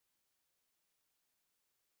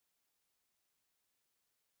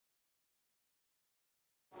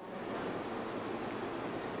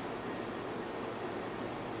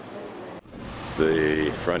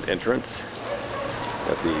the front entrance.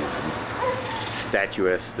 Got these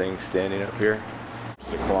statuesque things standing up here.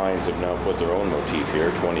 The Kleins have now put their own motif here,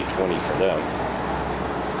 2020 for them.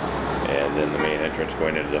 And then the main entrance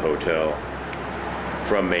going into the hotel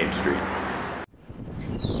from Main Street.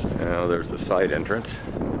 Now there's the side entrance.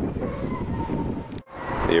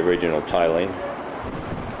 The original tiling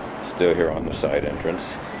still here on the side entrance.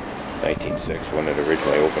 1906 when it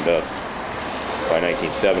originally opened up. By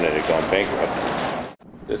 1907 it had gone bankrupt.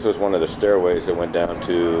 This was one of the stairways that went down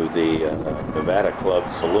to the Nevada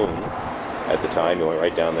Club Saloon. At the time, you went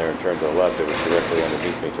right down there and turned to the left. It was directly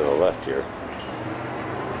underneath me to the left here.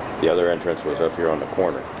 The other entrance was up here on the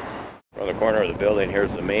corner. On the corner of the building,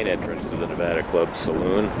 here's the main entrance to the Nevada Club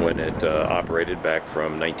Saloon when it operated back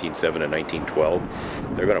from 1907 to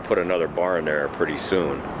 1912. They're going to put another bar in there pretty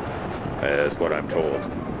soon, is what I'm told.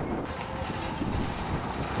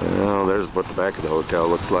 Well, there's what the back of the hotel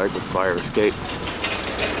looks like with fire escape.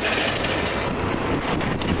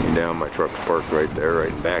 Down, my truck's parked right there, right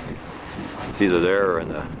in back. It's either there or in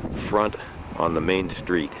the front on the main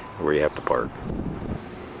street where you have to park.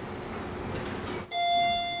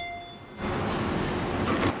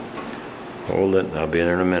 Hold it, I'll be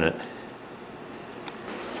there in a minute.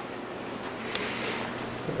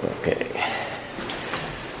 Okay.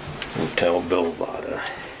 Hotel Belvada.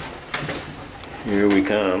 Here we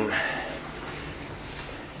come.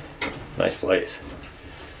 Nice place.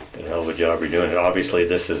 Did a hell of a job redoing it. Obviously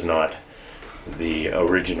this is not the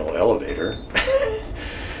original elevator.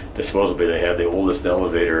 Supposedly they had the oldest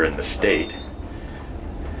elevator in the state.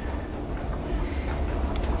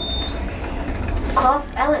 Coke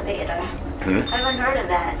elevator. I haven't heard of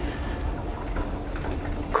that.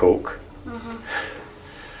 Coke?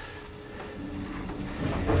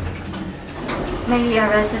 Maybe a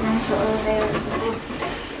residential elevator.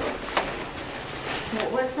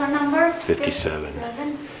 What's our number? 57.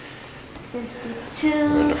 52.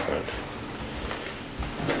 We're in the front.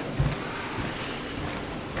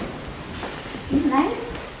 Nice.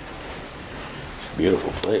 It's a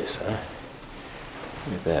beautiful place, huh?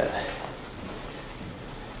 Look at that.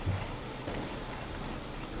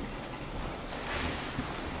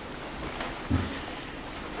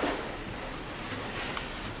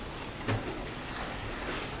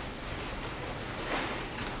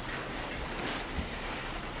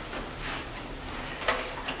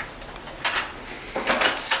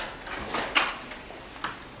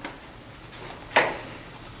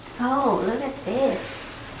 Oh, look at this.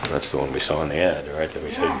 That's the one we saw in the ad, right? That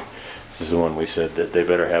we said. This is the one we said that they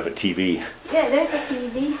better have a TV. Yeah, there's a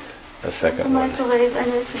TV. A second there's a microwave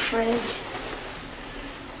and there's a fridge.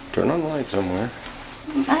 Turn on the light somewhere.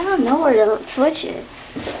 I don't know where the switch is.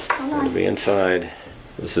 Hold on. It'll be inside.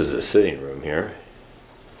 This is a sitting room here.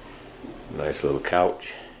 Nice little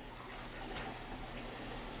couch.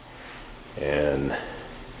 And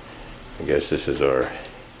I guess this is our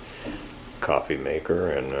coffee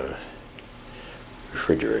maker and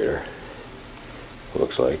refrigerator.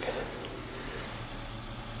 Looks like.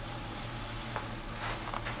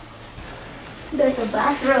 There's a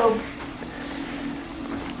bathrobe.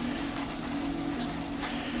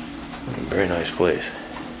 Very nice place.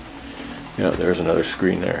 Yeah, there's another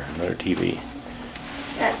screen there, another TV.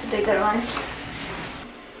 That's a bigger one.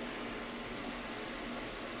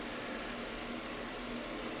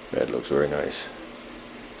 That looks very nice.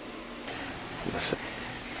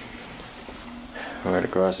 Right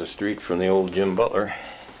across the street from the old Jim Butler.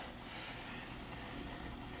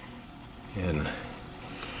 And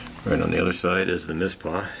right on the other side is the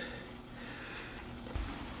Mizpah.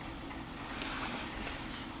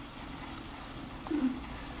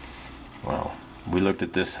 Wow. We looked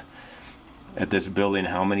at this building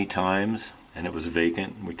how many times, and it was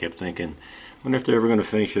vacant. We kept thinking, I wonder if they're ever going to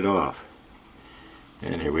finish it off.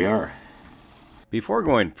 And here we are. Before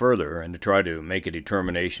going further and to try to make a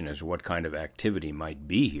determination as to what kind of activity might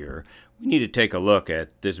be here, we need to take a look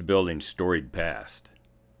at this building's storied past.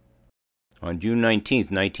 On June 19,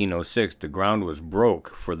 1906, the ground was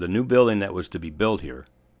broke for the new building that was to be built here.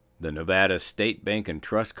 The Nevada State Bank and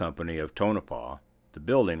Trust Company of Tonopah. The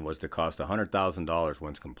building was to cost $100,000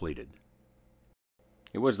 once completed.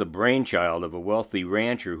 It was the brainchild of a wealthy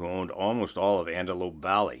rancher who owned almost all of Antelope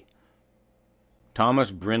Valley.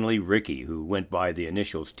 Thomas Brinley Rickey, who went by the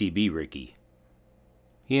initials T.B. Rickey.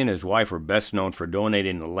 He and his wife were best known for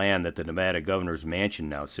donating the land that the Nevada governor's mansion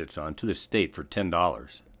now sits on to the state for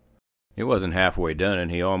 $10. It wasn't halfway done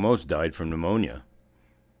and he almost died from pneumonia.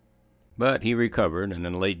 But he recovered, and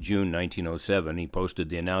in late June 1907 he posted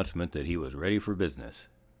the announcement that he was ready for business.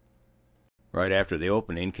 Right after the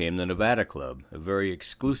opening came the Nevada Club, a very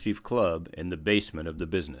exclusive club in the basement of the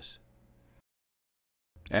business.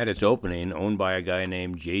 At its opening, owned by a guy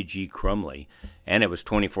named J.G. Crumley, and it was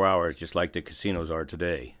 24 hours just like the casinos are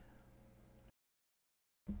today.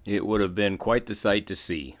 It would have been quite the sight to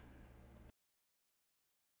see.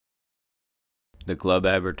 The club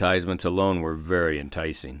advertisements alone were very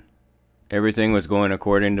enticing. Everything was going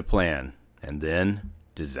according to plan, and then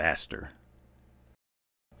disaster.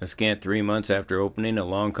 A scant 3 months after opening,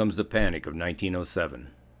 along comes the panic of 1907.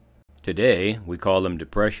 Today, we call them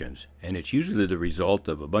depressions, and it's usually the result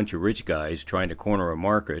of a bunch of rich guys trying to corner a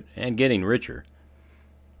market and getting richer.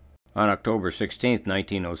 On October 16,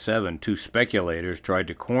 1907, two speculators tried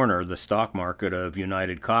to corner the stock market of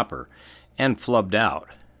United Copper and flubbed out.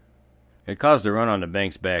 It caused a run on the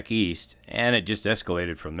banks back east, and it just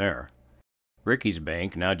escalated from there. Ricky's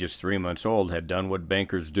bank, now just 3 months old, had done what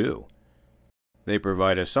bankers do. They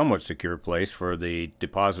provide a somewhat secure place for the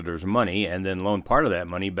depositors' money and then loan part of that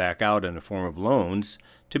money back out in the form of loans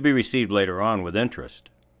to be received later on with interest.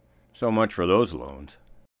 So much for those loans.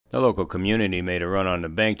 The local community made a run on the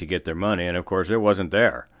bank to get their money, and of course it wasn't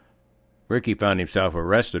there. Ricky found himself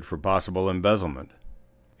arrested for possible embezzlement.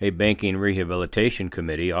 A banking rehabilitation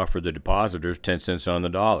committee offered the depositors 10 cents on the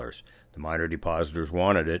dollars. The minor depositors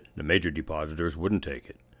wanted it, the major depositors wouldn't take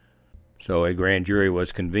it. So a grand jury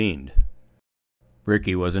was convened.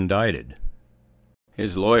 Ricky was indicted.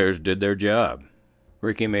 His lawyers did their job.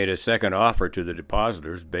 Ricky made a second offer to the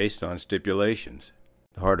depositors based on stipulations.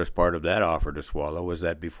 The hardest part of that offer to swallow was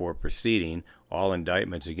that before proceeding, all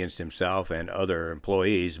indictments against himself and other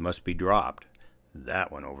employees must be dropped.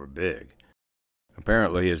 That went over big.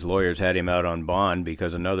 Apparently his lawyers had him out on bond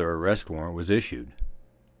because another arrest warrant was issued.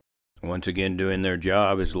 Once again doing their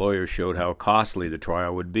job, his lawyers showed how costly the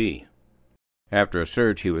trial would be. After a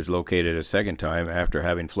search, he was located a second time after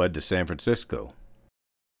having fled to San Francisco.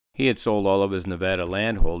 He had sold all of his Nevada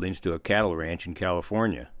land holdings to a cattle ranch in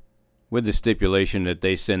California, with the stipulation that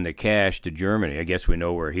they send the cash to Germany. I guess we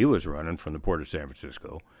know where he was running from the port of San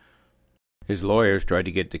Francisco. His lawyers tried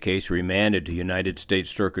to get the case remanded to United States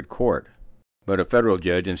Circuit Court, but a federal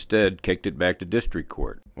judge instead kicked it back to district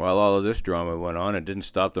court. While all of this drama went on, it didn't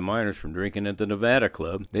stop the miners from drinking at the Nevada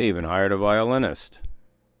Club. They even hired a violinist.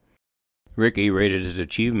 Ricky rated his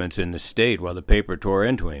achievements in the state while the paper tore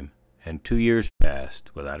into him, and 2 years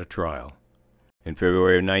passed without a trial. In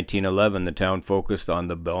February of 1911, the town focused on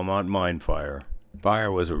the Belmont mine fire. Fire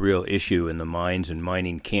was a real issue in the mines and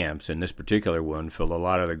mining camps, and this particular one filled a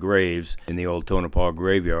lot of the graves in the old Tonopah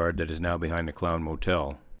graveyard that is now behind the Clown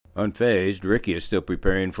Motel. Unfazed, Ricky is still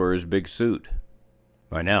preparing for his big suit.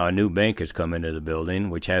 By now, a new bank has come into the building,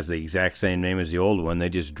 which has the exact same name as the old one. They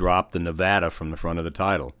just dropped the Nevada from the front of the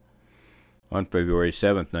title. On February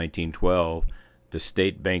 7, 1912, the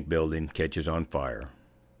State Bank building catches on fire.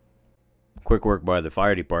 Quick work by the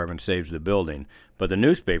fire department saves the building, but the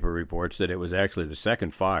newspaper reports that it was actually the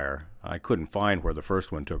second fire. I couldn't find where the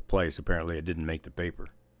first one took place. Apparently it didn't make the paper.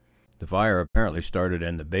 The fire apparently started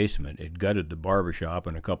in the basement. It gutted the barber shop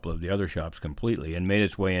and a couple of the other shops completely and made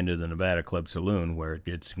its way into the Nevada Club saloon, where it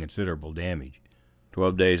did considerable damage.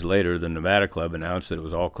 12 days later, the Nevada Club announced that it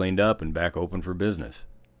was all cleaned up and back open for business.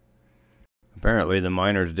 Apparently, the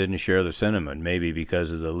miners didn't share the sentiment, maybe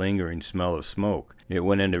because of the lingering smell of smoke. It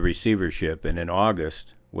went into receivership, and in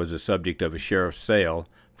August was the subject of a sheriff's sale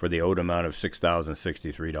for the owed amount of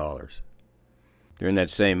 $6,063. During that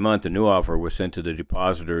same month, a new offer was sent to the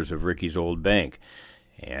depositors of Ricky's old bank,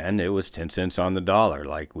 and it was 10 cents on the dollar,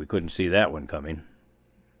 like we couldn't see that one coming.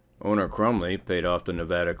 Owner Crumley paid off the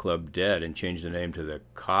Nevada Club debt and changed the name to the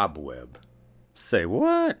Cobweb. Say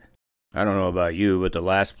what? I don't know about you, but the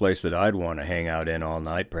last place that I'd want to hang out in all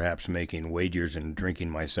night, perhaps making wagers and drinking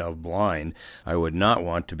myself blind, I would not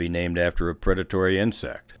want to be named after a predatory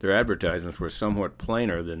insect. Their advertisements were somewhat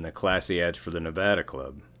plainer than the classy ads for the Nevada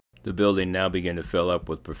Club. The building now began to fill up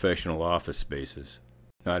with professional office spaces.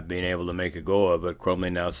 Not being able to make a go of it, Crumley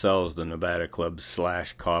now sells the Nevada Club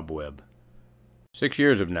 / Cobweb. 6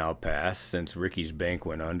 years have now passed since Ricky's bank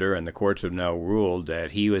went under, and the courts have now ruled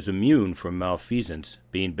that he was immune from malfeasance.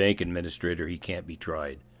 Being bank administrator, he can't be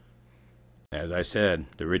tried. As I said,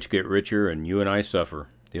 the rich get richer, and you and I suffer.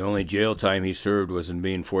 The only jail time he served was in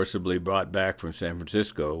being forcibly brought back from San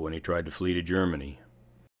Francisco when he tried to flee to Germany.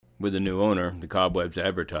 With the new owner, the Cobweb's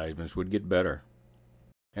advertisements would get better,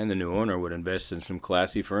 and the new owner would invest in some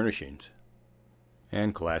classy furnishings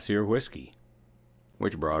and classier whiskey,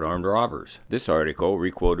 which brought armed robbers. This article,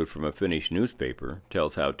 requoted from a Finnish newspaper,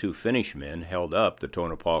 tells how two Finnish men held up the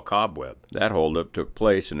Tonopah Cobweb. That holdup took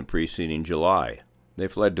place in the preceding July. They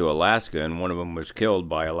fled to Alaska, and one of them was killed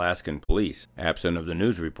by Alaskan police. Absent of the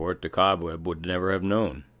news report, the Cobweb would never have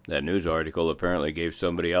known. That news article apparently gave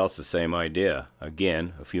somebody else the same idea.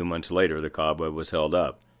 Again, a few months later, the cobweb was held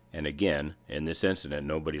up. And again, in this incident,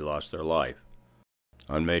 nobody lost their life.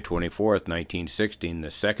 On May 24th, 1916,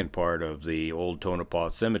 the second part of the old Tonopah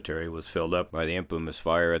cemetery was filled up by the infamous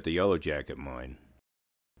fire at the Yellow Jacket mine.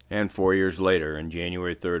 And 4 years later, on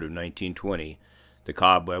January 3rd of 1920, the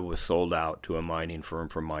cobweb was sold out to a mining firm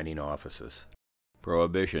for mining offices.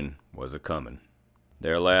 Prohibition was a-comin'.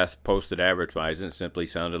 Their last posted advertisement simply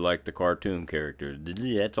sounded like the cartoon characters.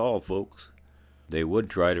 That's all, folks. They would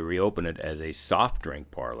try to reopen it as a soft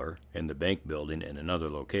drink parlor in the bank building in another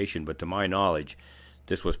location, but to my knowledge,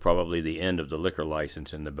 this was probably the end of the liquor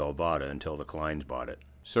license in the Belvada until the Kleins bought it.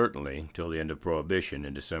 Certainly, till the end of Prohibition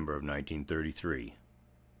in December of 1933.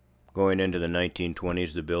 Going into the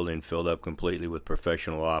 1920s, the building filled up completely with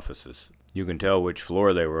professional offices. You can tell which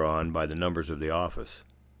floor they were on by the numbers of the office.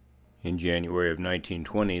 In January of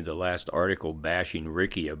 1920, the last article bashing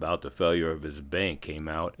Ricky about the failure of his bank came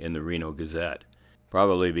out in the Reno Gazette.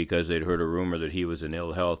 Probably because they'd heard a rumor that he was in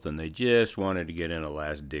ill health and they just wanted to get in a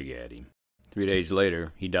last dig at him. 3 days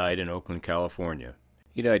later, he died in Oakland, California.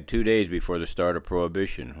 He died 2 days before the start of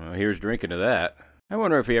Prohibition. Well, here's drinking to that. I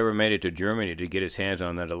wonder if he ever made it to Germany to get his hands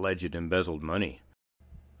on that alleged embezzled money.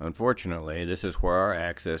 Unfortunately, this is where our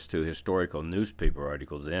access to historical newspaper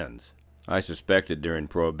articles ends. I suspect that during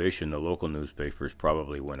Prohibition, the local newspapers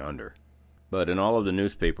probably went under. But in all of the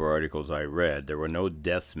newspaper articles I read, there were no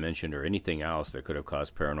deaths mentioned or anything else that could have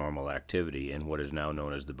caused paranormal activity in what is now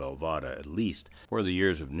known as the Belvada, at least for the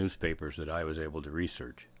years of newspapers that I was able to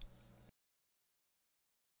research.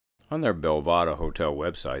 On their Belvada hotel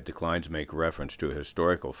website, the Kleins make reference to a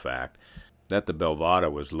historical fact that the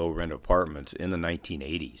Belvada was low-rent apartments in the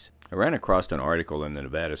 1980s. I ran across an article in the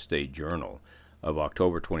Nevada State Journal of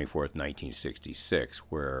October 24, 1966,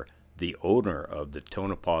 where the owner of the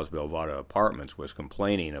Tonopah's Belvada apartments was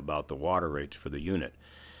complaining about the water rates for the unit.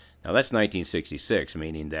 Now that's 1966,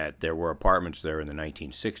 meaning that there were apartments there in the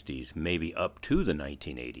 1960s, maybe up to the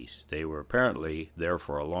 1980s. They were apparently there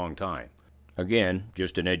for a long time. Again,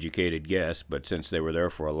 just an educated guess, but since they were there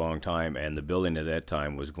for a long time and the building at that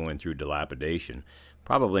time was going through dilapidation,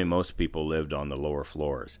 probably most people lived on the lower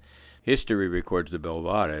floors. History records the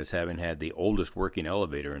Belvada as having had the oldest working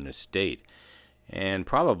elevator in the state, and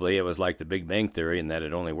probably it was like the Big Bang Theory in that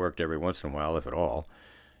it only worked every once in a while, if at all.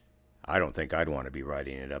 I don't think I'd want to be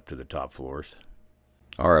riding it up to the top floors.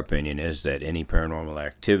 Our opinion is that any paranormal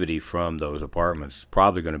activity from those apartments is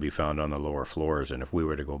probably going to be found on the lower floors, and if we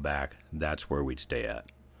were to go back, that's where we'd stay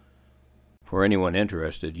at. For anyone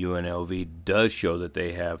interested, UNLV does show that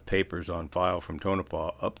they have papers on file from Tonopah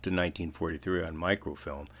up to 1943 on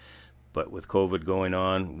microfilm, but with COVID going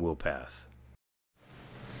on, we'll pass.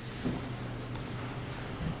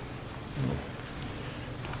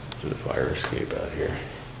 To the fire escape out here.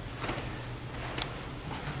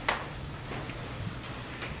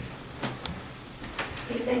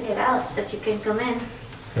 You can get out, but you can come in.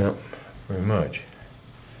 Yep, very much.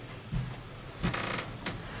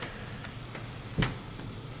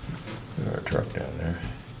 There's our truck down there.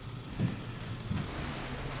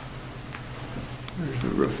 There's the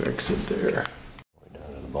roof exit there. Way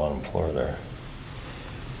down to the bottom floor there.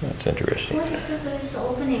 That's interesting. What is this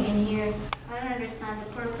opening in here? I don't understand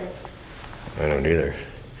the purpose. I don't either.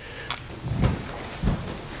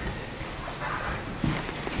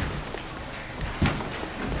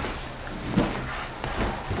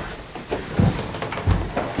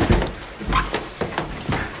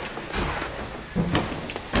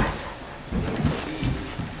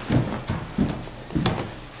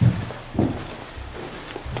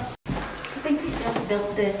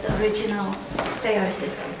 Built this original stairs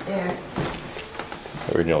is right there.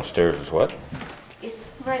 Original stairs is what? It's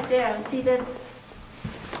right there. See that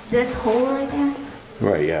hole right there?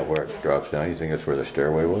 Right, yeah, where it drops down. You think that's where the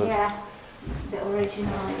stairway was? Yeah, the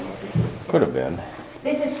original. I guess this is. Could have been.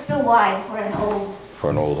 This is too wide for an old.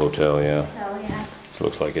 For an old hotel, yeah. So yeah. It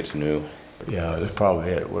looks like it's new. Yeah, that's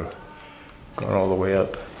probably it. We're going all the way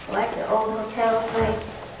up. Like the old hotels, like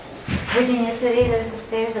Virginia City. There's the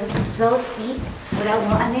stairs are so steep without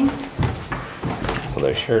landing. Well,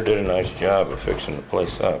 they sure did a nice job of fixing the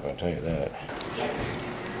place up, I'll tell you that.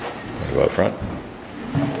 Yes. Go up front.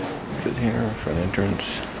 Sit here, front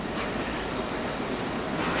entrance.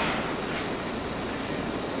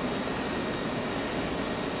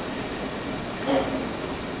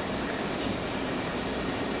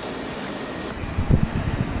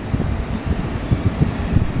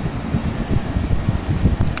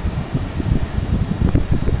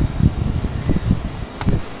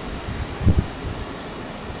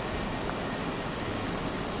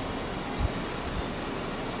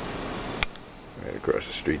 Across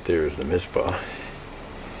the street there is the Mizpah.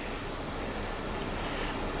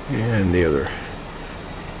 And the other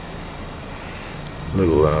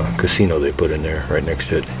little casino they put in there right next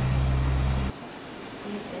to it.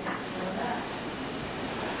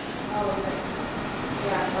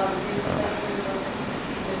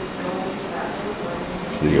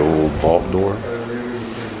 The old vault door.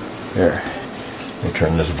 There. They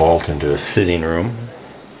turned this vault into a sitting room.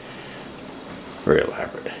 Very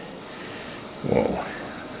elaborate. Whoa.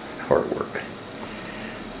 Hard work.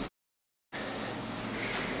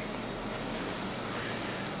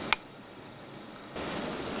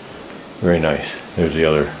 Very nice. There's the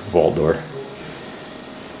other vault door.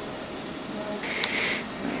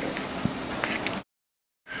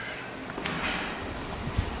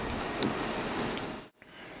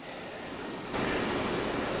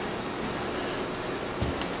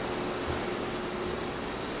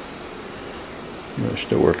 They're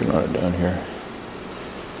still working on it down here.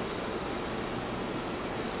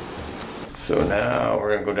 So now we're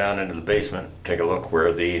going to go down into the basement, take a look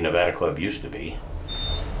where the Nevada Club used to be.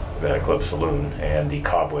 Nevada Club Saloon and the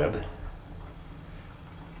Cobweb.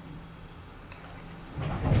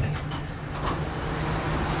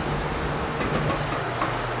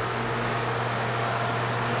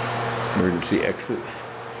 Emergency exit.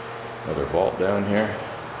 Another vault down here.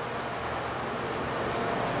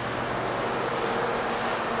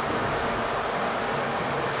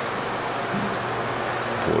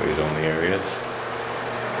 Employees only areas.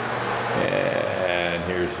 And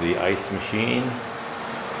here's the ice machine.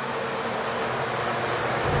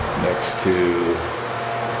 Next to,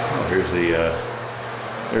 oh,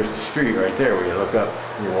 there's the street right there where you look up.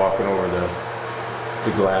 You're walking over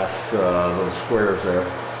the glass little squares there.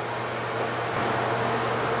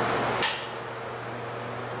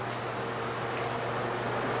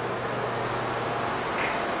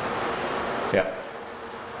 Yeah.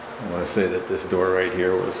 I want to say that this door right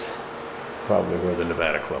here was probably where the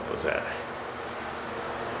Nevada Club was at.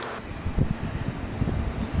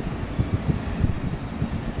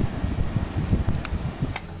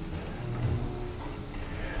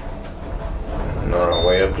 And on our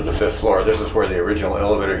way up to the 5th floor, this is where the original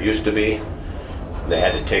elevator used to be. They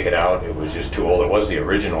had to take it out. It was just too old. It was the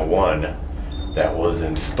original one that was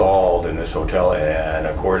installed in this hotel, and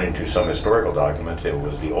according to some historical documents, it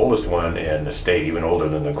was the oldest one in the state, even older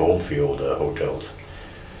than the Goldfield hotels.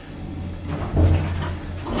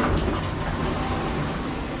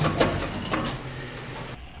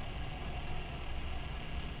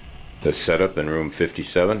 The setup in room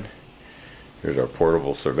 57. Here's our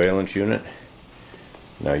portable surveillance unit.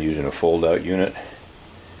 Now using a fold-out unit,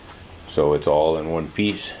 so it's all in one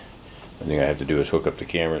piece. The thing I have to do is hook up the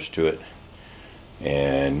cameras to it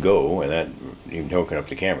and go, and that, even hooking up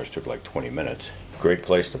the cameras took like 20 minutes. Great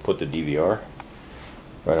place to put the DVR,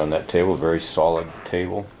 right on that table, very solid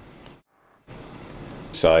table.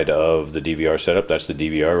 Side of the DVR setup, that's the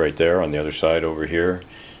DVR right there. On the other side over here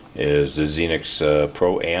is the Xenix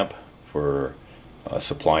Pro amp for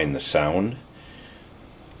supplying the sound.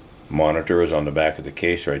 Monitor is on the back of the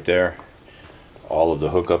case right there. All of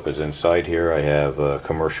the hookup is inside here. I have a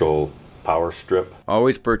commercial power strip.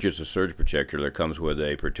 Always purchase a surge protector that comes with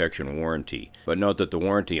a protection warranty, but note that the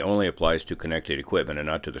warranty only applies to connected equipment and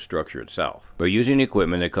not to the structure itself. But using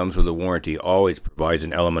equipment that comes with a warranty always provides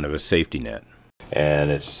an element of a safety net. And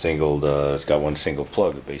it's singled, it's got one single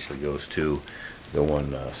plug that basically goes to the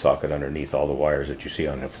one socket underneath. All the wires that you see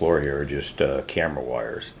on the floor here are just camera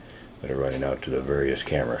wires that are running out to the various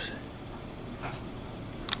cameras.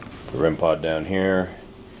 The REM pod down here.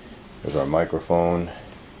 There's our microphone.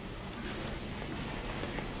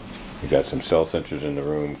 We got some cell sensors in the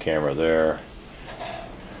room, camera there,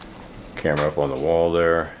 camera up on the wall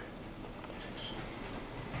there,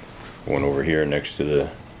 one over here next to the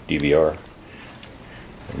DVR,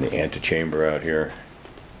 and the antechamber out here,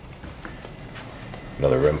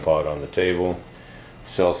 another REM pod on the table,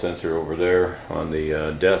 cell sensor over there on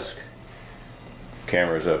the desk,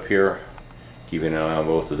 cameras up here, keeping an eye on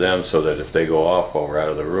both of them so that if they go off while we're out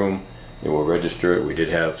of the room, it will register it. We did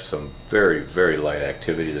have some very, very light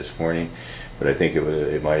activity this morning, but I think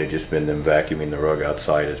it might have just been them vacuuming the rug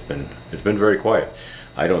outside. It's been very quiet.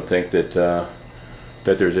 I don't think that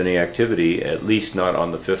that there's any activity, at least not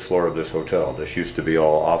on the 5th floor of this hotel. This used to be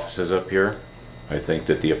all offices up here. I think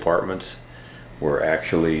that the apartments were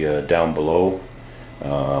actually down below,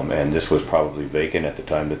 and this was probably vacant at the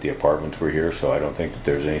time that the apartments were here, so I don't think that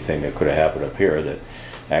there's anything that could have happened up here that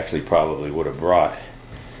actually probably would have brought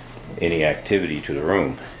any activity to the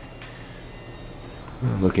room.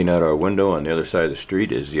 Looking out our window on the other side of the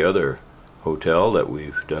street is the other hotel that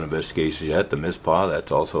we've done investigations at, the Mizpah.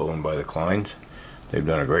 That's also owned by the Kleins. They've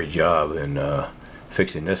done a great job in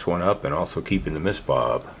fixing this one up and also keeping the mist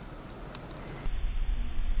bob.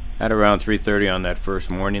 At around 3:30 on that first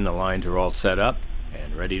morning, the lines are all set up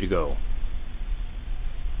and ready to go.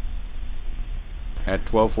 At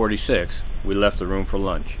 12:46, we left the room for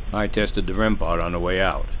lunch. I tested the REM pod on the way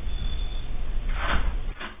out.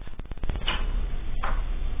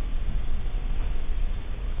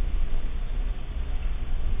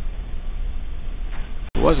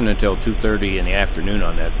 It wasn't until 2:30 in the afternoon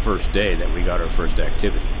on that first day that we got our first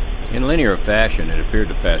activity. In linear fashion, it appeared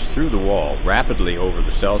to pass through the wall rapidly over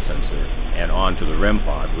the cell sensor and onto the REM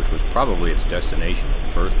pod, which was probably its destination in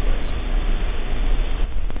the first place.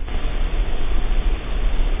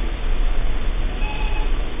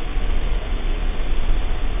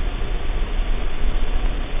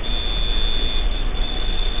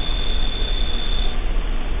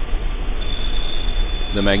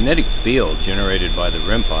 The magnetic field generated by the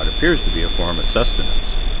REM pod appears to be a form of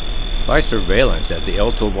sustenance. By surveillance at the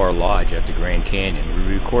El Tovar Lodge at the Grand Canyon,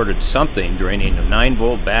 we recorded something draining a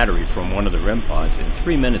 9-volt battery from one of the REM pods in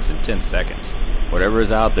 3 minutes and 10 seconds. Whatever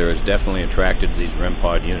is out there is definitely attracted to these REM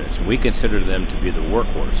pod units, and we consider them to be the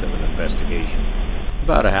workhorse of an investigation.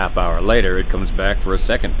 About a half hour later, it comes back for a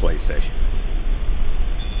second play session.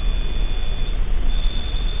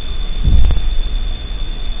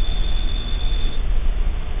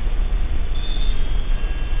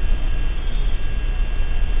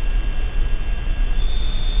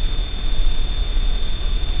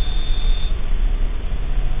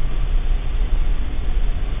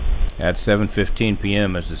 At 7:15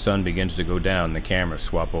 p.m. as the sun begins to go down, the cameras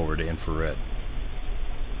swap over to infrared.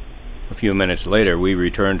 A few minutes later, we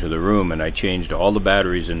returned to the room and I changed all the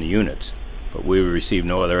batteries in the units, but we received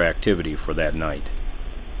no other activity for that night.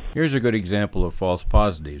 Here's a good example of false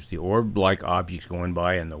positives. The orb-like objects going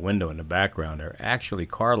by in the window in the background are actually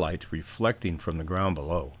car lights reflecting from the ground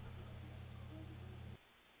below.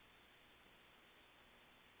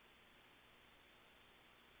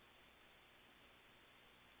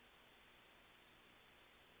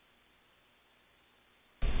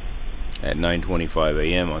 At 9:25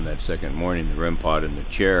 a.m. on that second morning, the REM pod in the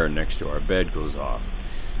chair next to our bed goes off.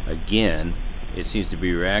 Again, it seems to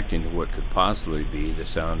be reacting to what could possibly be the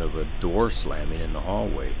sound of a door slamming in the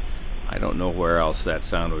hallway. I don't know where else that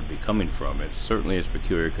sound would be coming from. It certainly is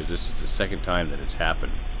peculiar because this is the second time that it's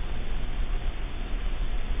happened.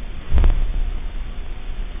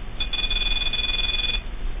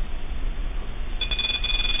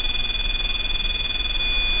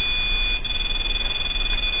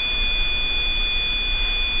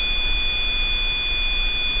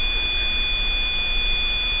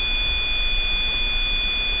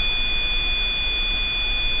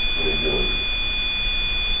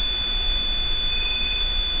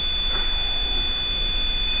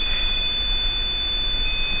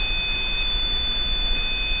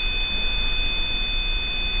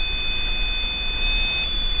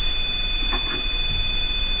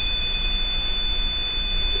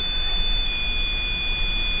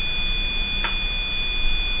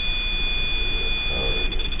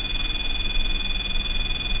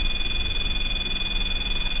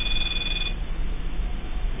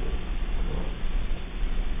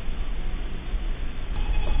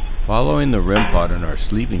 Following the REM pod in our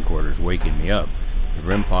sleeping quarters waking me up, the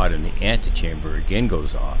REM pod in the antechamber again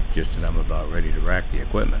goes off just as I'm about ready to rack the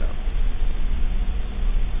equipment up.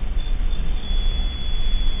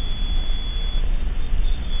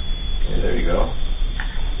 Okay, there you go.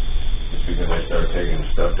 Just because I start taking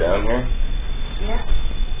stuff down here? Yeah.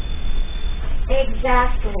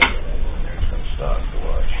 Exactly. There's some stock to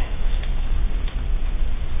watch.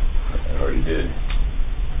 I already did.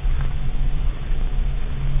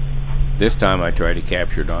 This time I tried to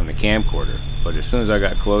capture it on the camcorder, but as soon as I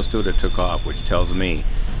got close to it, it took off, which tells me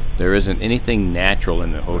there isn't anything natural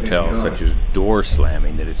in the hotel, such as door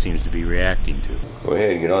slamming, that it seems to be reacting to. Go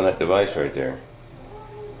ahead, get on that device right there.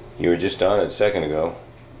 You were just on it a second ago.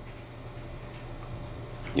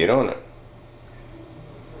 Get on it.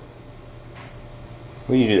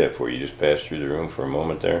 What do you do that for? You just pass through the room for a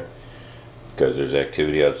moment there? Because there's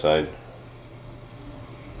activity outside?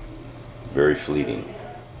 Very fleeting.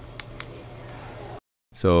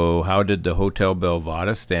 So how did the Hotel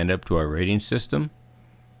Belvada stand up to our rating system?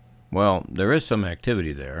 Well, there is some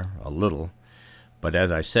activity there, a little, but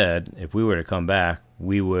as I said, if we were to come back,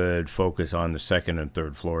 we would focus on the second and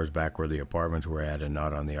third floors back where the apartments were at and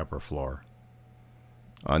not on the upper floor.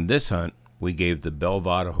 On this hunt, we gave the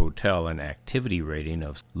Belvada Hotel an activity rating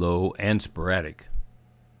of low and sporadic.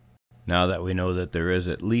 Now that we know that there is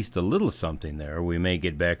at least a little something there, we may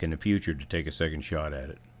get back in the future to take a second shot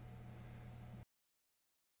at it.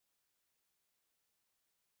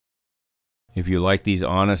 If you like these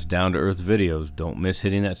honest, down-to-earth videos, don't miss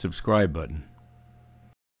hitting that subscribe button.